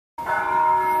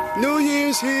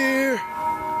Year's here.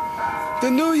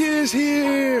 The New Year's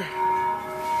here.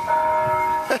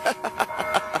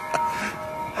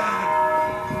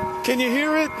 Can you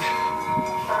hear it?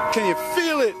 Can you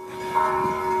feel it?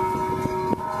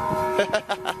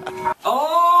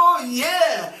 Oh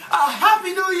yeah! A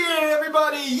Happy New Year,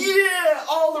 everybody! Yeah!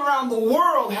 All around the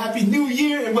world, Happy New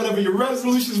Year, and whatever your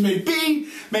resolutions may be,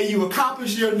 may you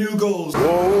accomplish your new goals.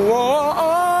 Whoa,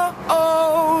 oh,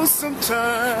 oh,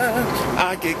 sometimes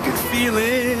I get good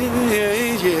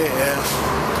feelings,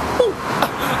 yeah. Ooh,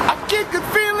 I get good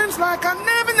feelings like I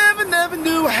never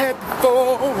knew I had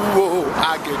before. Whoa,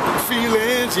 I get good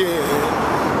feelings,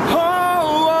 yeah.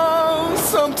 Oh,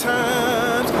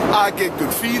 sometimes I get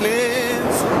good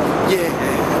feelings,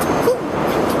 yeah. Ooh,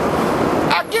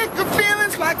 I get good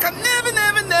feelings like I never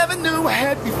knew I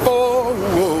had before.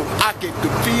 Whoa, I get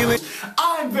good feelings.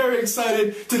 I'm very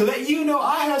excited to let you know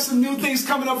I have some new things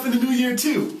coming up for the new year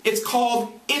too. It's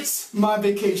called It's My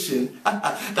Vacation.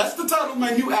 That's the title of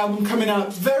my new album coming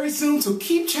out very soon, so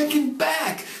keep checking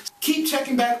back. Keep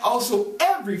checking back also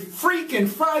every freaking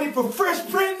Friday for fresh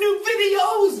brand new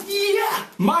videos. Yeah!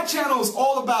 My channel is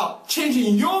all about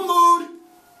changing your mood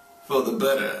for the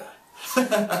better.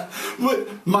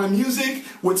 With my music,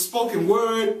 with spoken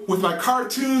word, with my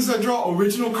cartoons I draw,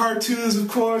 original cartoons of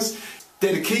course,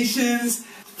 dedications,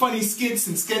 funny skits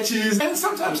and sketches, and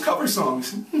sometimes cover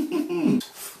songs.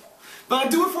 But I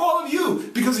do it for all of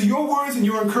you because of your words and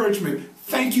your encouragement.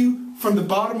 Thank you from the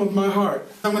bottom of my heart.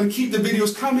 I'm going to keep the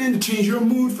videos coming to change your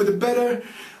mood for the better.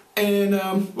 And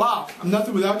wow, I'm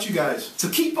nothing without you guys. So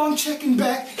keep on checking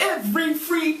back every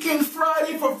freaking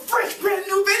Friday for fresh brand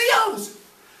new videos.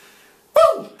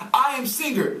 Woo! I am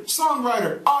singer,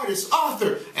 songwriter, artist,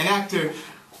 author, and actor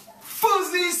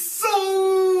Fuzzy Soul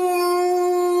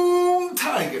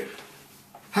Tiger.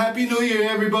 Happy New Year,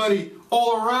 everybody,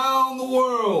 all around the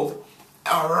world.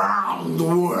 Around the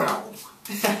world.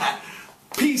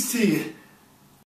 Peace to you.